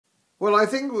Well, I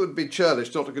think it would be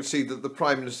churlish not to concede that the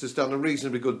Prime Minister's done a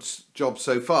reasonably good job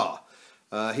so far.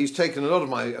 He's taken a lot of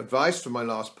my advice from my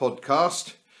last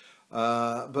podcast,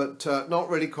 but not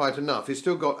really quite enough. He's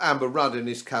still got Amber Rudd in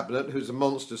his cabinet, who's a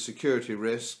monster security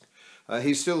risk.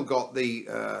 He's still got the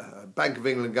Bank of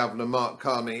England Governor, Mark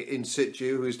Carney, in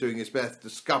situ, who's doing his best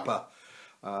to scupper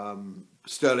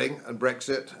Sterling and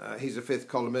Brexit. He's a fifth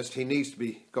columnist. He needs to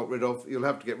be got rid of. You'll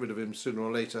have to get rid of him sooner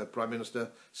or later, Prime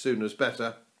Minister. Sooner's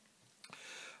better.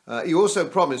 You also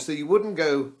promised that you wouldn't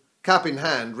go cap in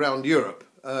hand round Europe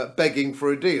begging for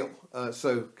a deal.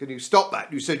 So can you stop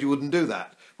that? You said you wouldn't do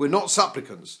that. We're not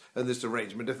supplicants in this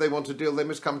arrangement. If they want a deal, they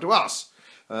must come to us.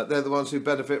 They're the ones who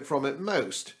benefit from it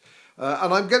most.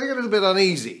 And I'm getting a little bit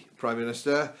uneasy, Prime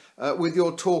Minister, with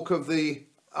your talk of the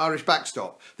Irish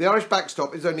backstop. The Irish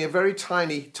backstop is only a very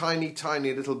tiny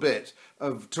little bit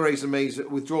of Theresa May's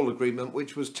withdrawal agreement,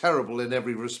 which was terrible in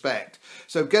every respect.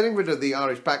 So getting rid of the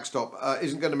Irish backstop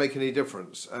isn't going to make any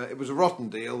difference. It was a rotten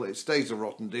deal. It stays a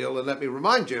rotten deal. And let me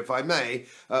remind you, if I may,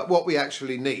 what we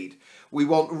actually need. We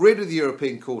want rid of the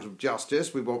European Court of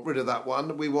Justice. We want rid of that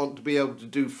one. We want to be able to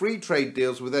do free trade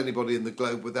deals with anybody in the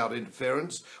globe without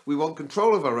interference. We want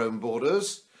control of our own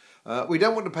borders. We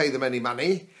don't want to pay them any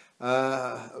money.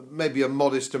 Maybe a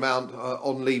modest amount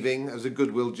on leaving as a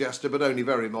goodwill gesture, but only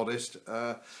very modest.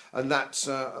 And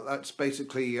that's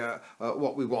basically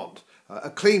what we want. A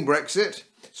clean Brexit,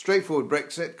 straightforward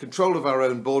Brexit, control of our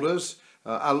own borders.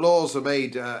 Our laws are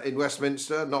made in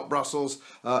Westminster, not Brussels.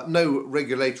 No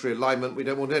regulatory alignment. We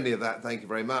don't want any of that, thank you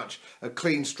very much. A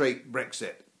clean, straight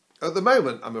Brexit. At the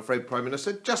moment, I'm afraid, Prime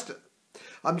Minister,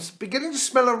 I'm beginning to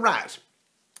smell a rat.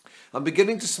 I'm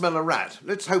beginning to smell a rat.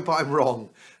 Let's hope I'm wrong.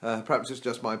 Perhaps it's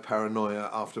just my paranoia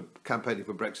after campaigning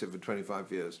for Brexit for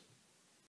 25 years.